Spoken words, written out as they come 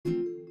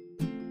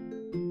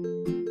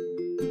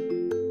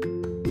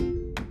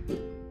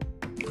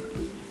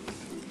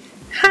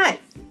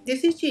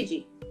This is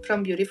Gigi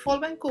from beautiful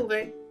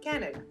Vancouver,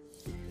 Canada.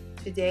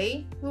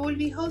 Today, we will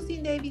be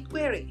hosting David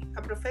Query,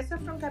 a professor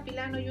from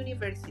Capilano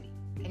University,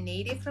 a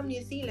native from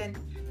New Zealand,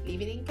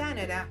 living in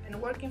Canada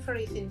and working for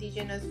his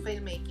Indigenous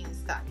filmmaking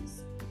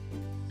studies.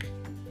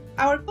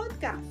 Our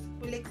podcast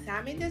will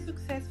examine the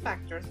success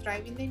factors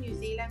driving the New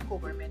Zealand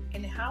government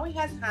and how it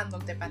has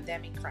handled the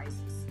pandemic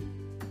crisis.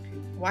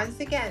 Once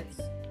again,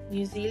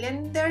 New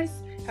Zealanders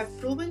have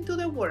proven to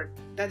the world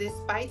that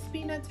despite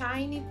being a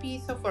tiny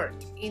piece of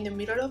earth in the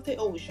middle of the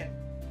ocean,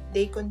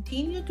 they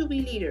continue to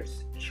be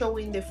leaders,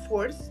 showing the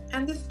force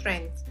and the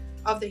strength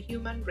of the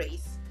human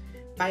race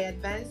by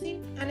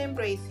advancing and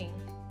embracing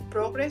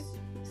progress,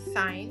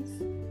 science,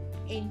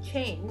 and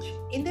change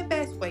in the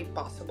best way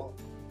possible.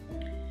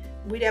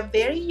 With a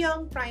very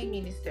young Prime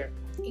Minister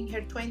in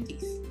her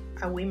 20s,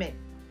 a woman,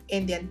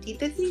 and the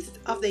antithesis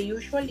of the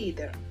usual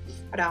leader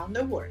around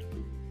the world,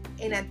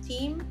 and a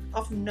team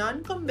of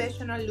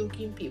non-conventional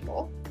looking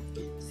people,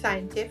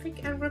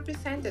 scientific and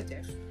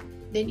representative,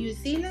 the New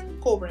Zealand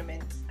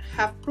government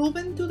have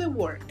proven to the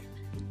world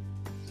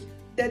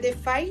that the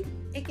fight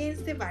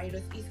against the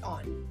virus is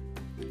on.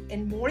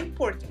 And more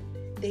important,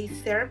 they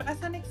serve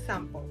as an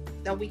example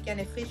that we can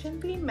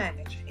efficiently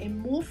manage and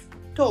move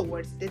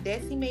towards the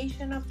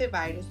decimation of the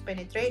virus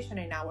penetration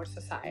in our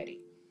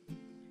society.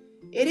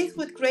 It is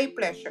with great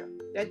pleasure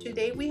that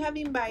today we have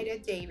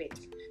invited David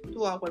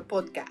to our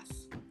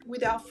podcast.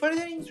 Without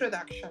further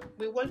introduction,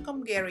 we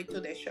welcome Gary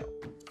to the show.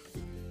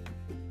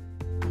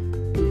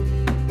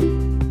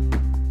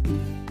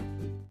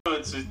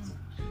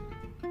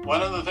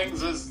 One of the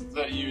things is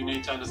that you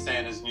need to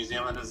understand is New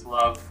Zealanders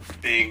love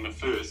being the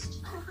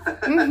first.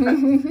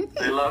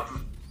 They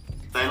love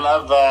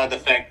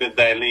the fact that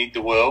they lead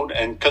the world,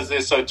 and because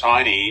they're so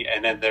tiny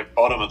and at the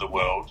bottom of the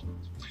world,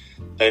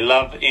 they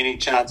love any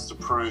chance to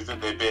prove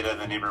that they're better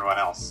than everyone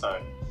else.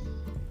 So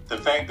the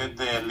fact that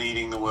they're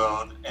leading the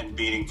world and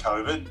beating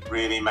COVID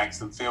really makes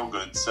them feel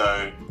good.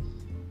 So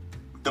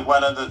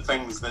one of the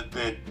things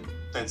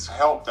that's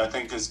helped, I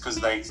think, is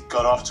because they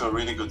got off to a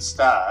really good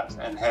start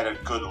and had a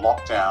good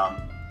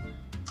lockdown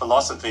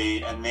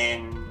philosophy, and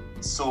then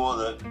saw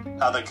that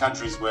other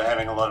countries were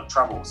having a lot of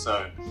trouble.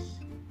 So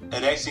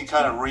it actually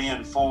kind of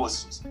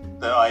reinforced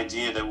the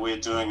idea that we're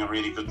doing a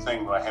really good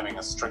thing by having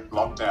a strict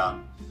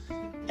lockdown.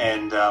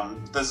 And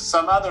there's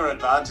some other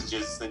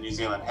advantages that New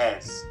Zealand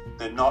has.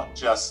 They're not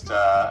just,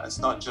 it's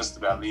not just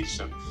about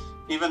leadership.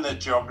 Even the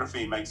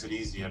geography makes it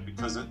easier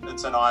because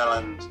it's an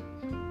island.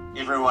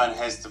 Everyone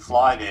has to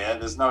fly there.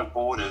 There's no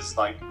borders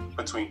like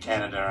between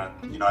Canada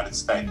and the United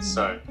States.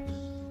 So,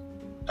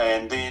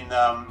 and then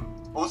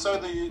also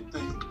the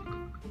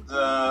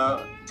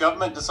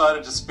government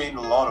decided to spend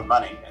a lot of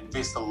money,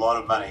 invest a lot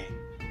of money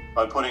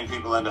by putting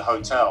people into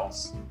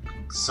hotels.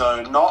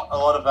 So not a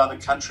lot of other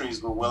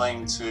countries were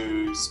willing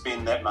to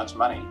spend that much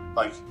money.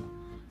 Like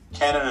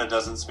Canada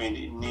doesn't spend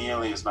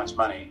nearly as much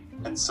money.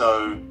 And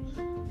so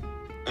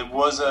it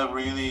was a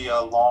really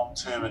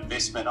long-term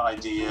investment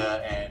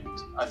idea, and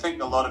I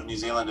think a lot of New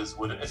Zealanders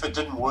would, if it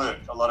didn't work,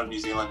 a lot of New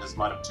Zealanders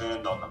might have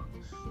turned on them.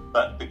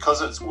 But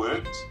because it's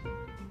worked,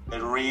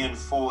 it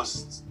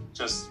reinforced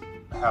just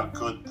how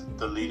good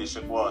the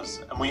leadership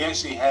was. And we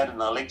actually had an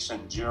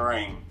election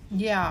during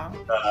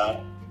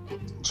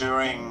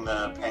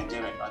the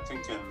pandemic, I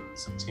think in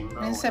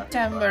September. In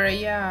September,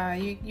 yeah.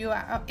 You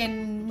have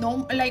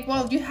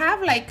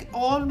like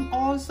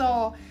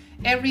also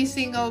every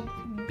single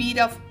bit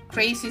of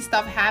crazy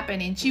stuff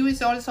happening. She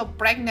was also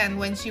pregnant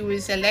when she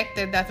was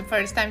elected. That's the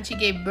first time she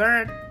gave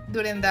birth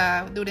during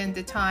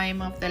the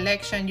time of the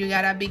election. You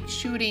got a big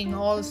shooting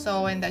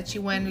also, and that she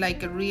went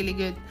like a really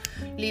good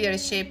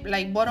leadership.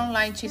 Like bottom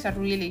line,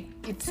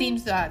 it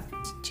seems that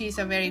she's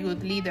a very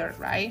good leader,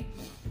 right?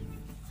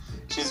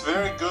 She's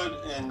very good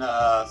in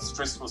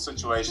stressful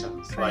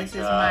situations.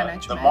 Crisis like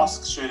management. The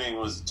mosque shooting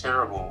was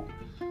terrible,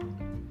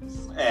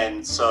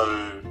 and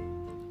so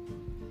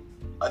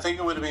I think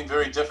it would have been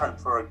very different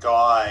for a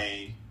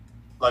guy.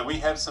 Like we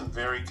have some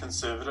very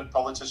conservative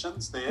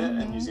politicians there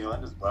in New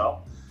Zealand as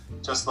well,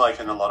 just like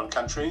in a lot of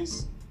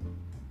countries.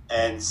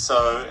 And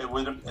so it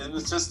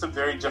was just a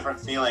very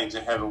different feeling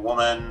to have a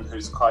woman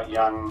who's quite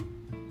young,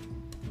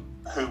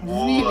 who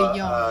wore really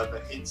young. the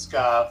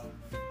headscarf,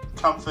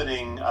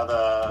 comforting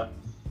other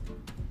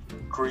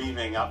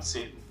grieving,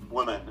 upset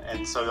women.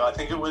 And so I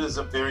think it was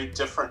a very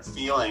different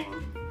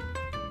feeling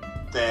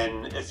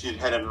than if you'd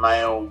had a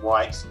male,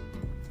 white,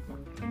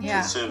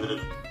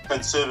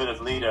 conservative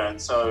leader. And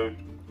so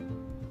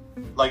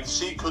like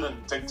she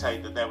couldn't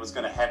dictate that was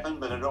going to happen,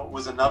 but it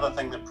was another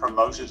thing that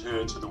promoted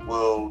her to the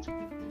world.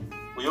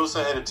 We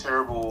also had a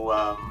terrible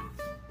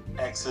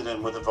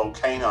accident with a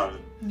volcano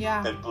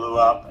that blew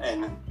up,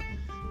 and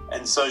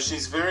so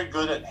she's very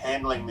good at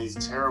handling these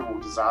terrible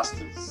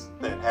disasters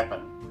that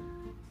happen.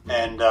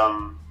 And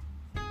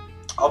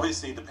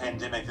obviously the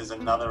pandemic is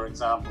another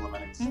example of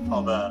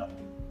a,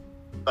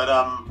 but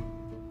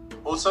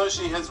also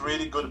she has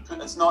really good,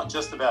 it's not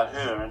just about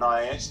her, and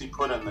I actually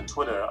put in the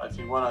Twitter, if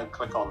you want to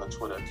click on the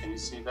Twitter, can you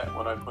see that,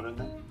 what I put in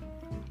there?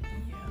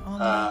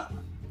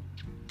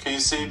 Can you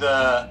see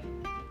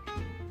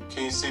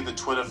Can you see the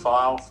Twitter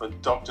file for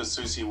Dr.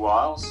 Susie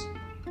Wiles?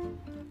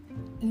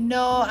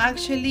 No,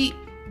 actually,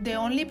 the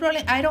only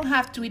problem, I don't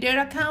have Twitter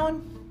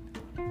account.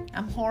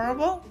 I'm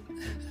horrible.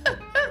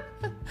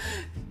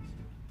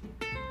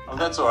 Oh,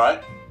 that's all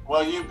right.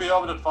 Well, you'll be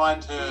able to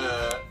find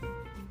her.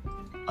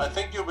 I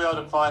think you'll be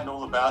able to find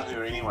all about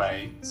her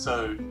anyway.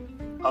 So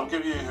I'll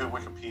give you her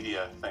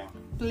Wikipedia thing.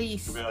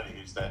 Please. You'll be able to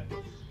use that.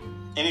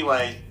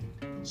 Anyway,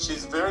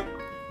 she's the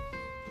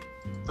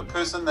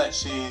person that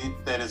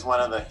is one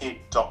of the head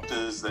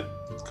doctors that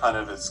kind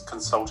of is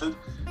consulted.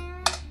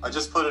 I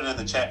just put it in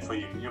the chat for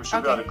you. You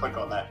should be able to click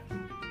on that.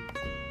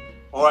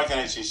 Or I can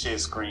actually share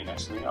screen,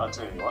 actually. I'll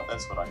tell you what,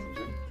 that's what I can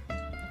do.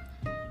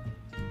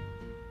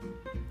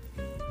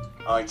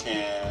 I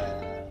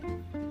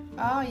can...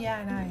 Oh,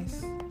 yeah,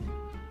 nice.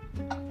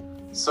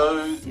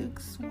 So...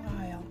 Six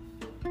while.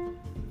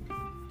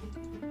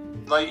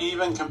 Like,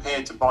 even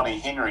compared to Bonnie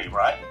Henry,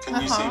 right? Can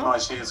you see my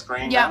share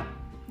screen Yeah. now?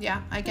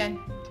 Yeah, I can.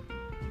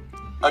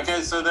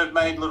 Okay, so they've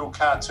made little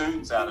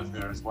cartoons out of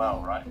her as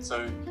well, right?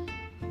 So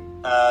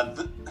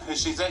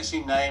she's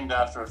actually named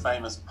after a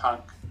famous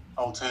punk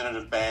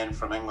alternative band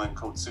from England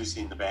called Susie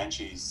and the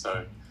Banshees.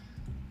 So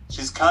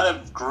she's kind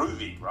of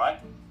groovy, right?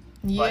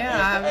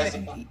 Yeah,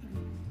 Like,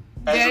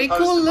 very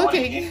cool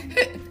looking.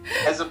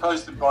 As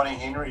opposed to Bonnie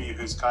Henry,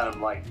 who's kind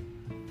of like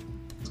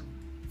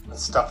a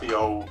stuffy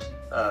old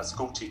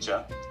school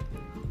teacher.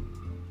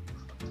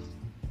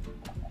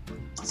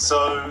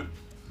 So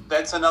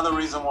that's another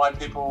reason why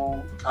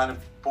people kind of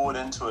bought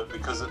into it,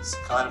 because it's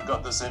kind of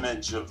got this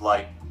image of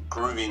like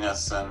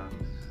grooviness.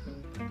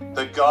 And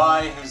the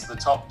guy who's the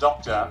top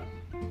doctor,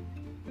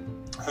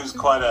 who's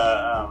quite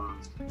a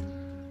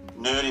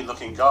nerdy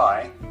looking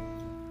guy,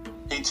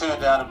 he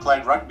turned out and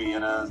played rugby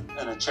in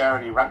a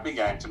charity rugby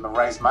game to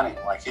raise money.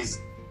 Like, he's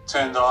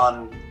turned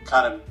on,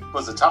 kind of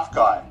was a tough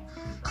guy.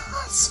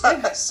 so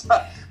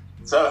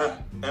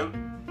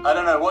I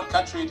don't know, what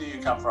country do you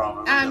come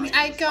from?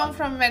 I come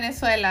from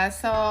Venezuela,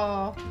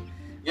 so...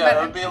 Yeah,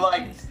 it would be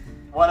like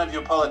one of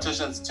your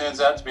politicians turns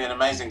out to be an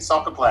amazing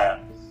soccer player.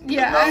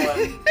 Yeah.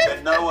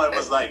 That no one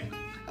was like...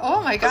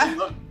 Oh my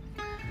God.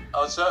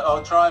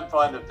 I'll try and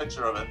find a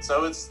picture of it.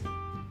 So it's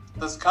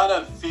this kind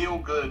of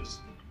feel-good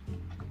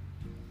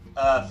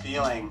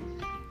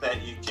feeling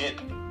that you get,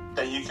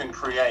 that you can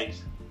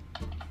create.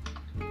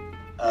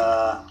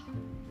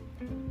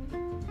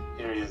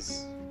 Here he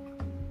is.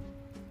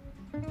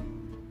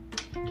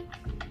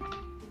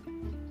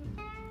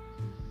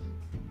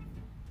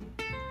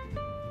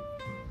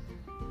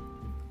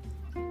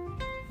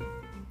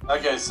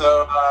 Okay,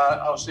 so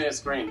I'll share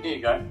screen. Here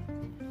you go.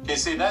 Can you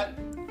see that?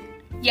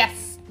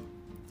 Yes,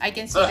 I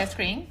can see the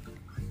screen.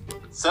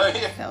 So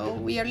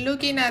we are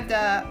looking at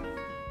the...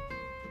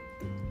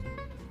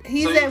 So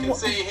you can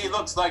see he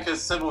looks like a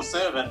civil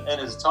servant in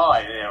his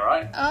tie there,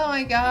 right? Oh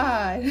my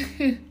God.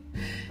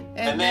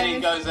 and then he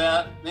goes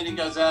out. Then he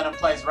goes out and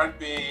plays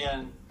rugby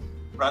and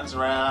runs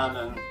around,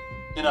 and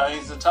you know,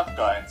 he's a tough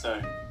guy. So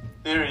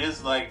there he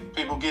is, like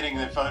people getting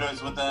their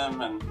photos with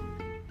him, and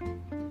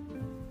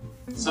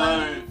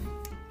so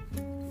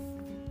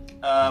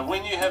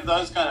when you have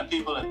those kind of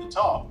people at the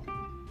top,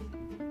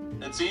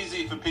 it's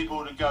easy for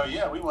people to go,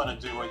 yeah, we want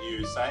to do what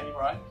you say,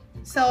 right?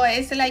 So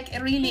it's like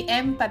really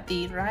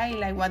empathy, right?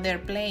 Like what they're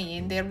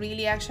playing. They're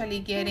really actually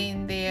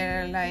getting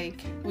there,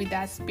 like with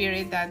that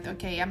spirit that,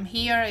 okay, I'm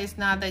here. It's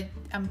not that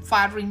I'm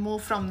far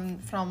removed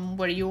from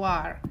where you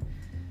are.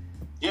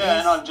 Yeah,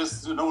 and I'm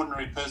just an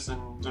ordinary person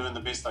doing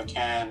the best I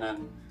can.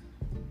 And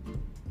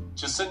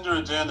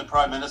Jacinda Ardern, the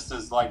Prime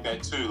Minister's like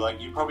that too.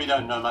 Like, you probably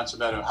don't know much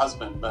about her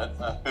husband, but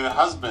her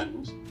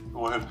husband,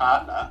 or her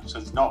partner,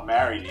 she's not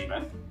married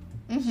even.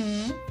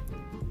 Mm-hmm.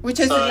 Which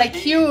is like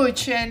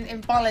huge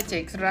in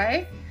politics,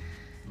 right?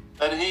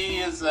 But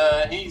he's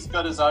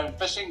got his own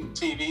fishing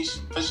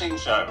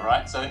show,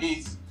 right? So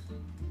he's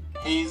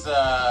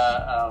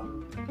a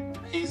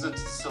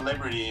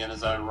celebrity in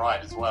his own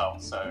right as well.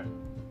 So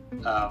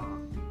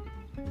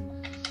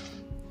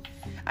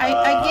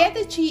I get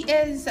that she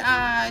is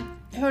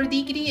her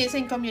degree is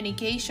in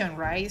communication,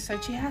 right? So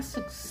she has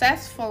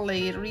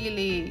successfully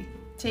really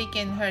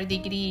taken her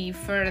degree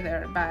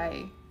further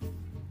by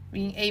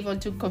being able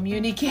to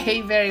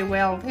communicate very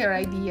well her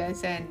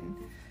ideas and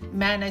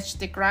manage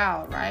the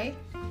crowd, right?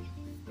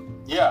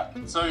 Yeah,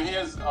 so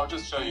I'll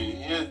just show you.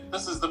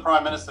 This is the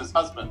Prime Minister's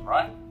husband,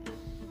 right?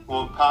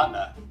 Or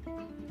partner.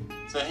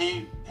 So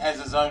he has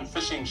his own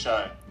fishing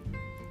show.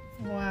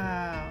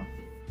 Wow.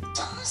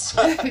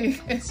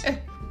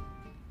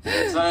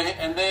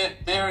 And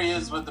there he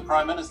is with the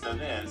Prime Minister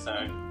there, so.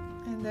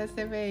 And that's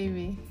the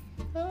baby.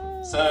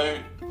 Oh. So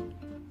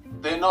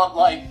they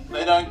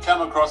don't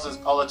come across as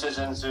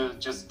politicians who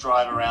just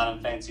drive around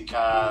in fancy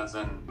cars,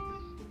 and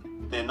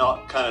they're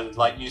not kind of,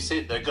 like you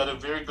said, they've got a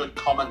very good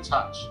common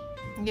touch.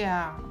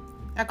 Yeah.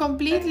 A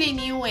completely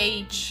new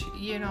age,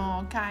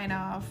 kind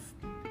of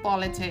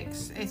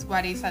politics is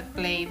what is at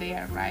play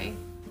there, right?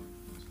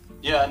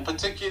 Yeah, and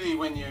particularly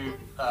when you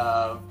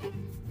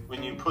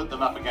put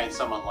them up against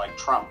someone like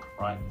Trump,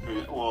 right?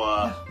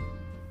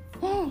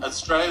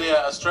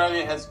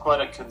 Australia has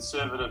quite a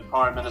conservative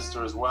prime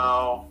minister as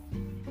well.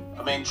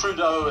 I mean,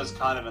 Trudeau is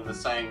kind of in the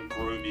same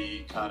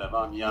groovy kind of,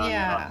 I'm young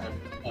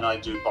and I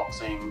do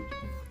boxing.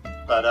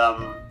 But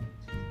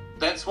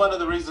that's one of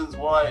the reasons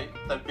why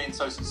they've been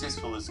so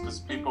successful, is because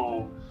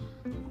people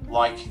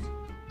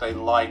they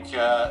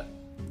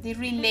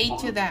relate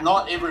to them.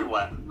 Not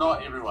everyone.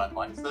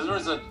 Like, there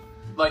is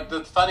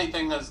the funny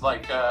thing is,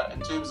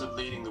 in terms of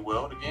leading the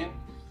world again,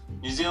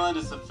 New Zealand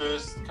is the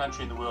first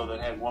country in the world that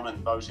had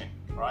women voting,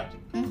 right?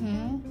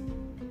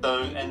 Mm-hmm.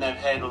 So, and they've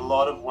had a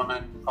lot of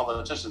women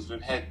politicians.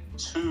 We've had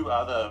 2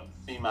 other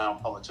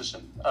female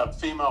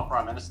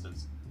prime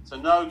ministers. So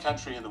no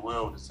country in the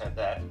world has had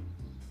that.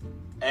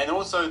 And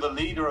also the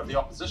leader of the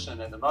opposition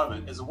at the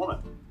moment is a woman.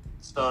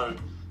 So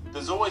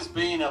there's always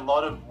been a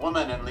lot of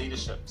women in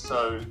leadership.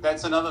 So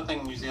that's another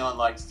thing New Zealand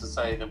likes to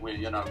say, that we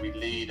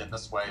lead in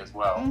this way as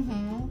well.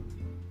 Mm-hmm.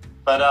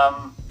 But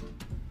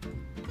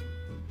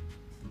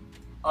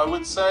I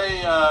would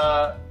say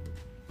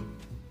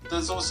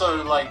there's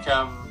also like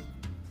a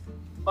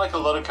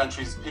lot of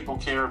countries, people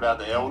care about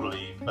the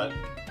elderly, but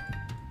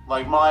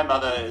like my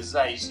mother is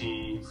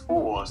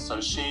 84,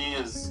 so she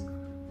is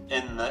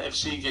if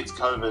she gets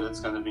COVID,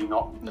 it's not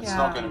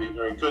going to be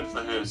very good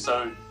for her.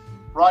 So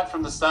right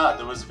from the start,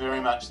 there was very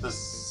much this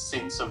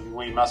sense of,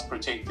 we must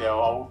protect our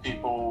old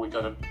people, we've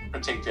got to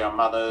protect our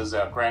mothers,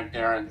 our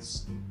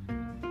grandparents.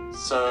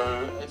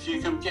 So if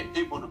you can get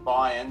people to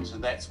buy into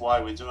that's why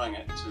we're doing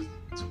it,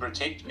 to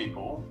protect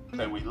people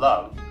that we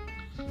love,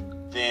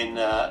 then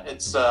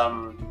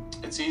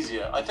it's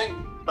easier, I think.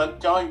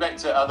 But going back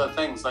to other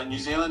things, like New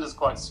Zealand is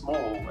quite small,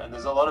 and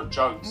there's a lot of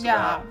jokes.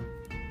 Yeah.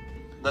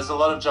 There's a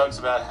lot of jokes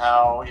about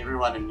how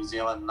everyone in New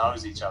Zealand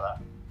knows each other,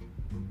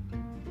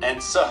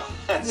 and so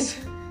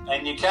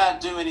and you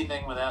can't do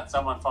anything without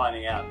someone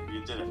finding out that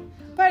you did it.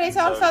 But it's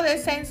also the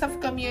sense of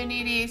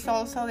community. It's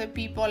also the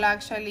people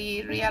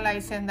actually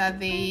realizing that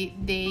they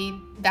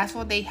that's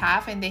what they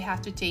have and they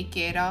have to take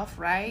care of,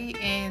 right?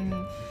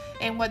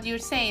 And what you're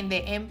saying,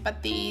 the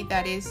empathy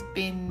that is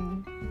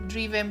been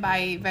driven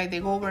by the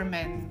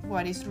government,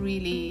 what is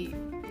really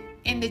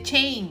in the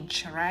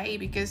change, right?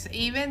 Because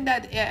even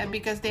that,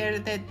 because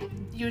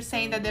you're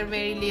saying that they're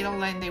very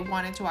little and they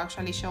wanted to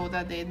actually show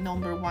that they're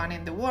number one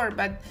in the world,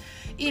 but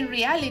in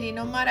reality,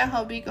 no matter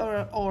how big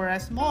or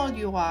small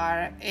you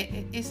are,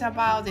 it's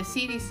about the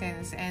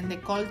citizens and the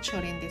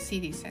culture in the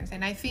citizens.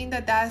 And I think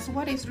that that's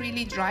what is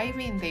really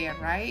driving there,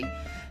 right?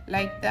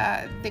 Like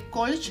the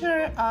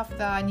culture of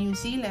the New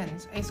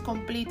Zealand is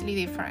completely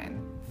different.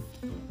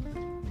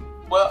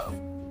 Well,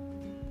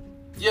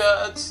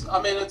 yeah, it's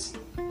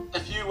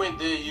if you went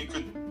there, you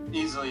could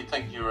easily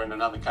think you were in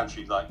another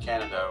country like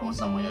Canada or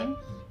somewhere,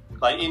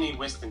 like any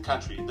Western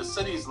country. The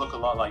cities look a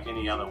lot like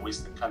any other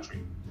Western country.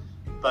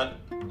 But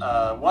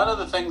one of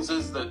the things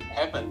that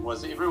happened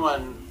was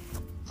everyone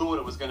thought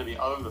it was going to be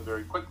over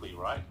very quickly,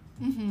 right?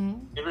 Mm-hmm.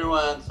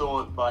 Everyone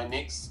thought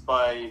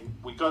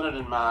we got it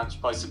in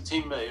March, by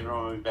September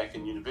everyone would be back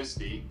in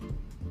university.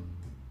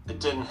 It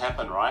didn't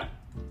happen, right?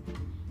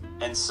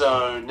 And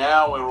so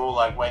now we're all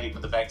like waiting for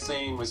the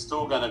vaccine. We're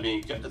still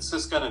it's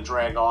just going to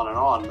drag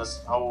on, this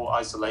whole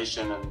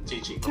isolation and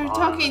teaching from home.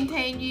 You're talking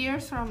 10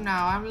 years from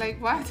now. I'm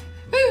like, what?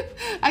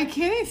 I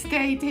can't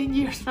stay 10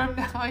 years from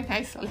now in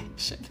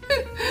isolation.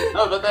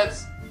 No, but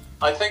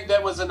I think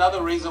that was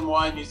another reason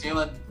why New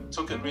Zealand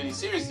took it really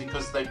seriously,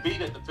 because they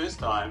beat it the first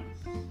time,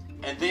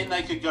 and then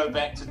they could go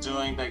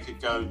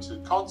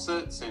to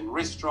concerts and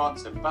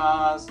restaurants and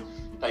bars,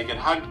 they could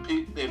hug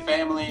their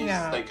families,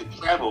 they could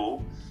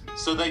travel.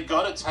 So they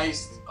got a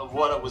taste of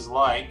what it was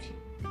like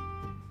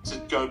to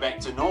go back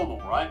to normal,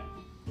 right?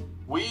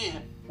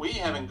 We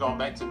haven't gone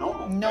back to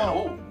normal at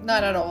all.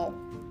 Not at all.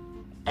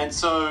 And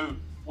so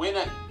when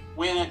it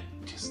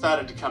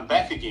started to come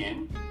back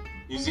again,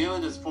 New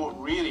Zealanders fought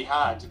really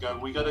hard to go,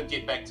 we got to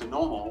get back to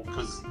normal,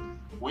 because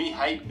we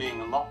hate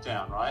being in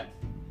lockdown, right?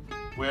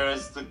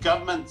 Whereas the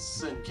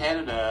governments in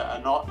Canada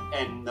are not,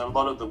 and a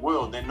lot of the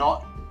world,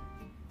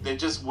 they're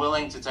just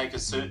willing to take a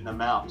certain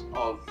amount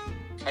of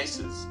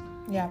cases.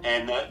 Yeah.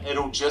 And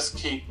it'll just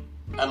keep,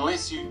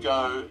 unless you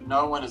go,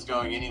 no one is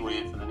going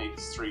anywhere for the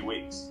next 3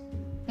 weeks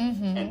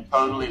and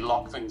totally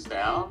lock things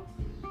down,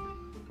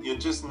 you're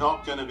just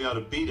not going to be able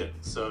to beat it.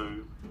 So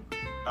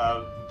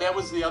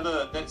that's the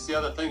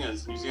other thing,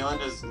 is New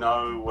Zealanders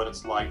know what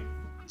it's like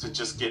to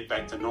just get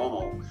back to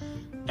normal.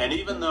 And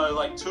even though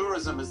like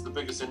tourism is the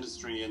biggest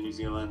industry in New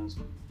Zealand,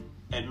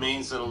 it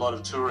means that a lot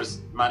of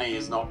tourist money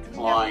is not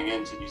flying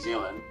into New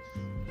Zealand.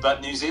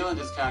 But New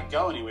Zealanders can't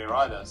go anywhere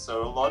either.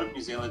 So a lot of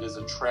New Zealanders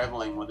are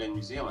traveling within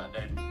New Zealand.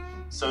 And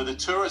so the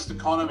tourist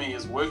economy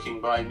is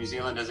working by New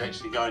Zealanders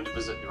actually going to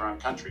visit their own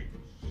country.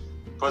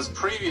 Because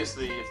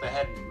previously, if they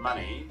had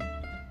money,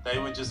 they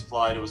would just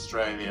fly to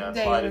Australia,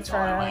 fly to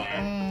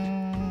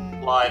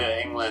Thailand, fly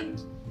to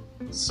England.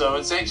 So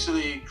it's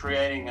actually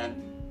creating an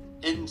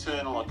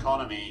internal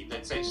economy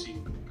that's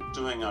actually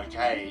doing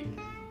okay,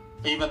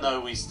 even though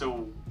we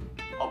still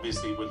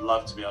obviously would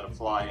love to be able to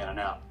fly in and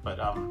out. But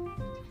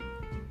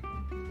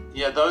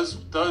yeah, those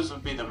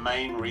would be the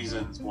main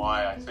reasons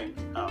why I think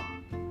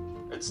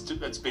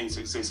it's been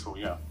successful,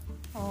 yeah.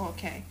 Oh,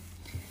 okay.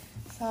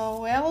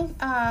 So, well,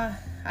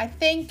 I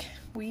think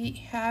we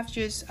have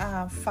just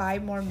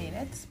 5 more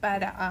minutes,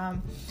 but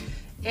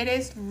it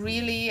is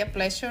really a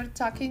pleasure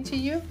talking to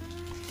you.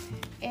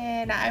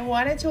 And I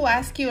wanted to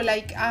ask you,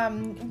 like,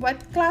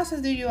 what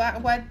classes do you,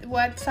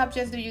 what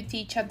subjects do you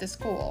teach at the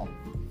school?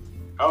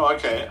 Oh,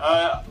 okay.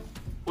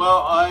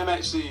 Well, I'm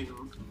actually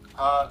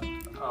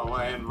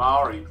I am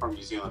Maori from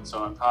New Zealand,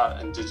 so I'm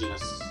part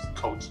Indigenous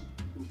culture,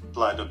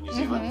 blood of New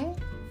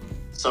Zealand.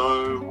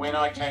 So when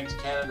I came to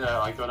Canada,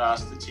 I got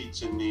asked to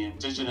teach in the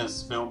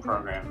Indigenous film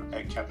program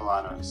at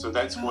Capilano. So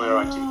that's where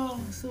I teach. Oh,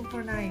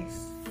 super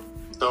nice.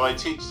 So I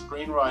teach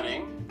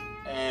screenwriting,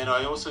 and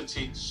I also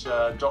teach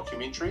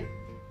documentary,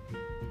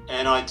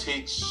 and I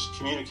teach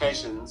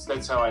communications.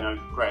 That's how I know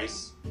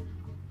Grace.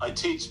 I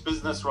teach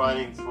business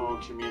writing for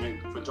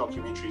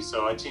documentary.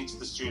 So I teach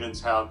the students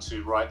how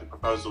to write the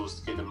proposals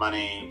to get the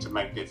money to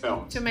make their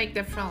films.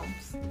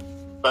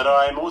 But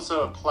I'm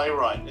also a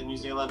playwright. In New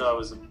Zealand, I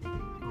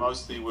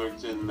mostly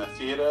worked in the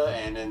theatre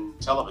and in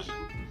television.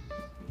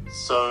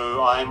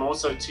 So I'm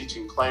also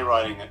teaching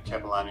playwriting at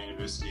Capilano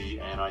University,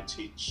 and I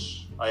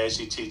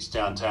actually teach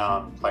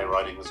downtown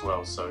playwriting as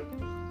well. So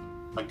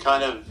I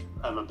kind of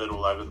am a bit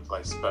all over the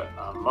place, but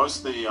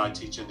mostly I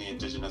teach in the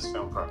Indigenous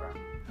film program.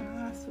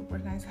 Super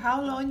nice.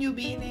 How long you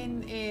been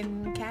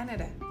in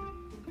Canada?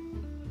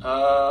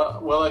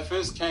 Well, I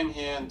first came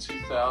here in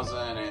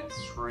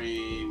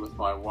 2003 with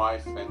my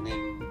wife, and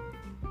then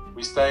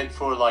we stayed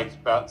for like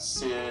about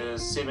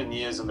 7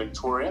 years in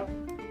Victoria.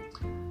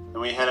 And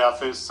we had our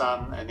first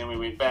son, and then we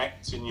went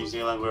back to New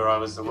Zealand, where I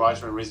was the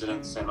writer in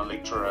residence and a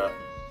lecturer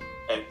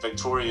at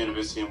Victoria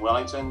University in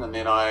Wellington. And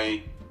then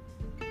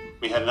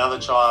we had another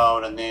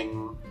child, and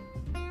then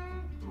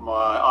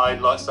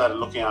I started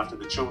looking after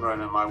the children,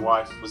 and my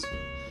wife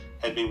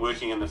had been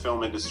working in the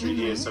film industry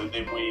here. So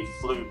then we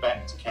flew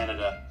back to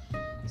Canada.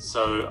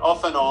 So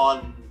off and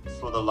on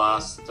for the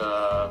last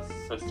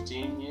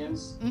 15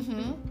 years.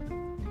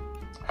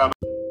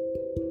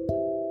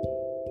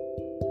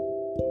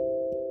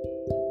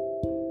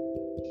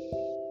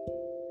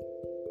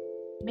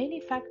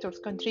 Many factors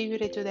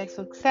contributed to the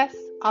success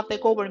of the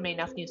government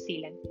of New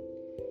Zealand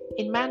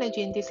in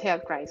managing this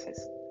health crisis.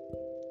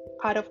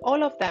 Out of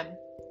all of them,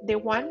 the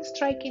one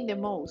striking the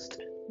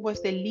most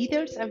was the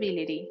leaders'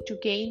 ability to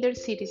gain their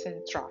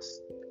citizens'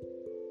 trust,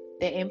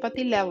 the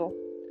empathy level,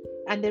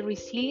 and the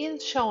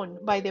resilience shown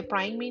by the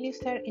Prime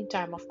Minister in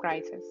time of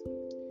crisis.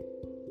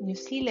 New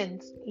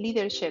Zealand's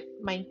leadership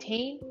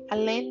maintained a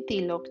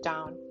lengthy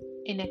lockdown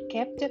and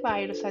kept the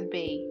virus at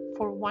bay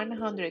for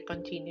 100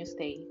 continuous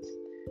days.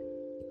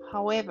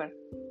 However,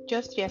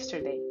 just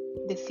yesterday,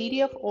 the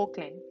city of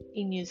Auckland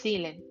in New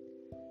Zealand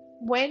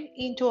went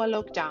into a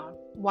lockdown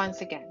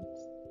once again,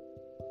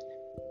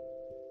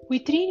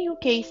 with 3 new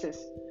cases,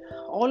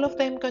 all of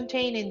them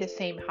contained in the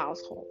same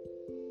household.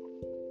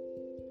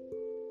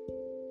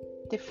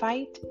 The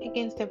fight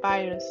against the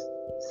virus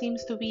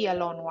seems to be a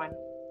long one.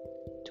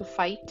 To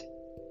fight,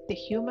 the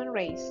human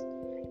race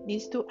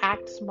needs to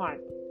act smart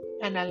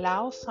and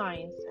allow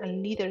science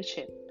and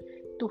leadership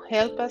to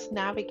help us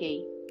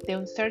navigate the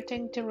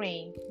uncertain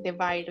terrain the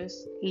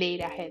virus laid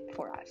ahead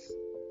for us.